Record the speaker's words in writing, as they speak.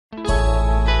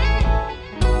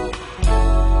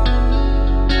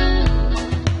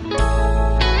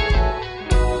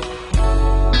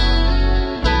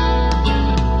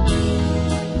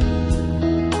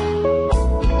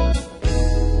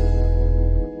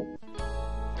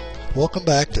Welcome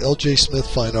back to LJ Smith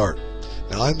Fine Art.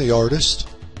 Now, I'm the artist.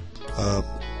 I'm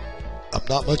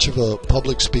not much of a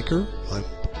public speaker.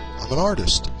 I'm an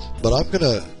artist, but I'm going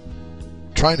to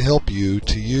try and help you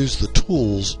to use the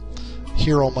tools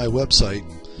here on my website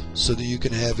so that you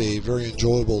can have a very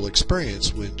enjoyable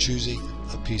experience when choosing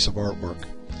a piece of artwork.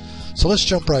 So let's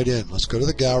jump right in. Let's go to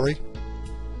the gallery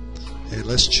and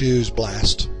let's choose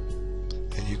Blast.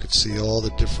 And you can see all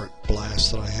the different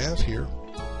blasts that I have here.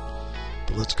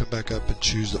 But let's come back up and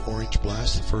choose the orange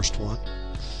blast, the first one.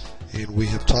 And we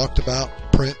have talked about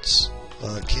prints,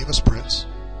 canvas prints,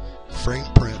 frame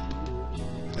print.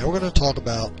 Now we're going to talk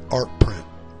about art print.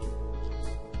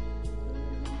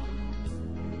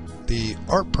 The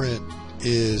art print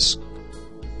is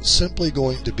simply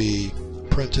going to be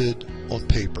printed on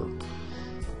paper.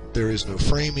 There is no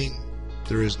framing,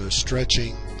 there is no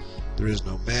stretching, there is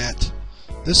no mat.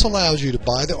 This allows you to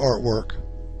buy the artwork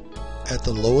at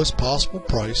the lowest possible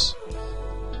price,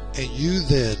 and you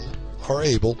then are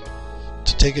able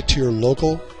to take it to your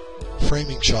local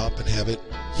framing shop and have it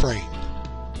framed.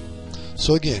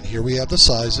 So again, here we have the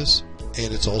sizes,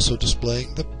 and it's also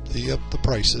displaying the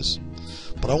prices.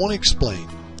 But I want to explain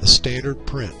the standard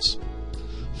prints.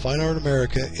 Fine Art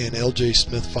America and LJ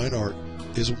Smith Fine Art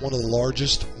is one of the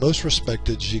largest, most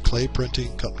respected giclée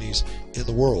printing companies in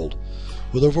the world,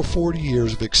 with over 40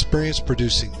 years of experience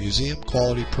producing museum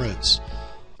quality prints.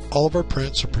 All of our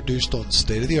prints are produced on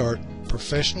state-of-the-art,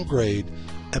 professional-grade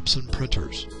Epson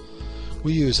printers.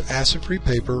 We use acid-free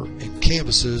paper and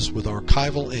canvases with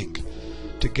archival ink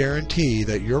to guarantee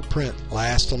that your print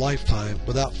lasts a lifetime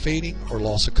without fading or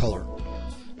loss of color.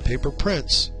 Paper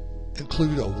prints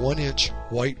include a 1-inch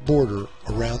white border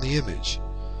around the image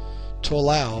to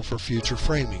allow for future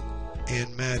framing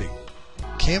and matting.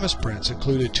 Canvas prints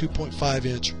include a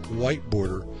 2.5-inch white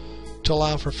border to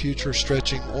allow for future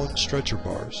stretching on stretcher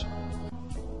bars.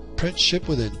 Prints ship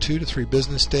within 2 to 3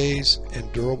 business days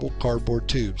in durable cardboard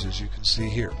tubes, as you can see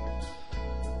here.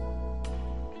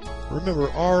 Remember,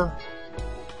 our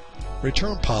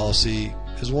return policy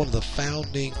is one of the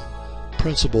founding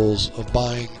principles of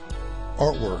buying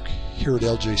artwork here at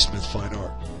LJ Smith Fine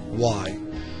Art. Why?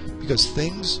 Because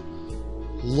things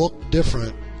look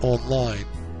different online.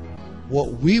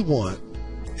 What we want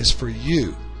is for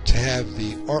you to have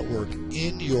the artwork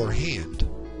in your hand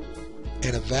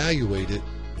and evaluate it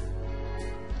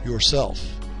yourself.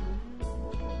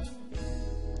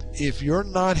 If you're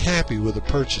not happy with the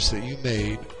purchase that you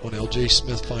made on LJ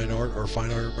Smith Fine Art or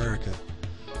Fine Art America,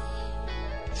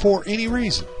 for any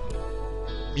reason,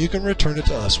 you can return it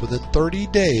to us within 30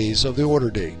 days of the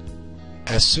order date.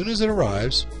 As soon as it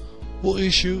arrives, we'll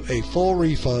issue a full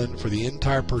refund for the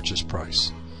entire purchase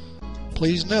price.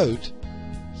 Please note,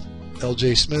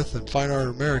 LJ Smith and Fine Art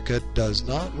America does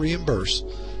not reimburse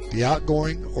the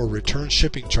outgoing or return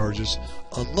shipping charges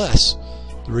unless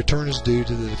the return is due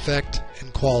to the defect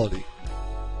in quality.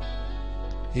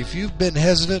 If you've been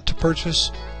hesitant to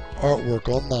purchase artwork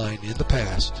online in the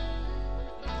past,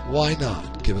 why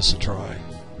not give us a try?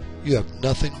 You have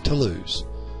nothing to lose.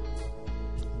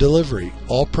 Delivery.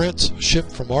 All prints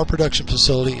shipped from our production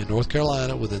facility in North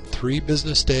Carolina within 3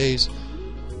 business days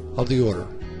of the order.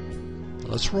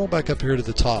 Let's roll back up here to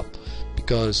the top,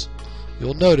 because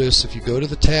you'll notice if you go to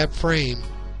the tab frame,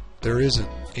 there isn't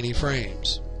any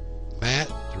frames.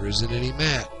 Mat, there isn't any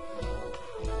mat,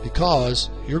 because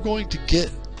you're going to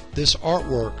get this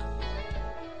artwork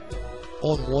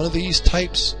on one of these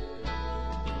types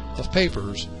of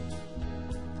papers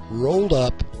rolled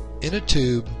up in a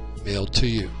tube mailed to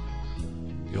you.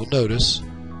 You'll notice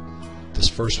this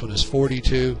first one is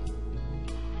 42,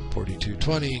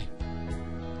 4220,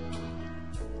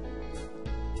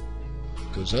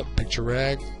 goes up, picture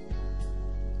rag.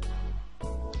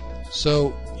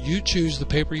 So you choose the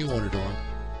paper you want it on.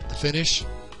 The finish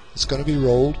is going to be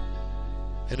rolled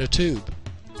in a tube.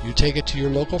 You take it to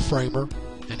your local framer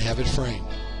and have it framed.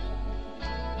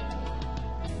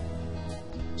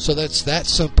 So that's that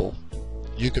simple.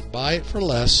 You can buy it for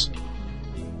less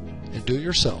and do it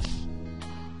yourself.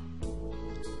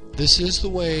 This is the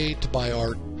way to buy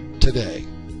art today.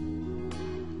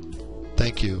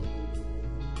 Thank you.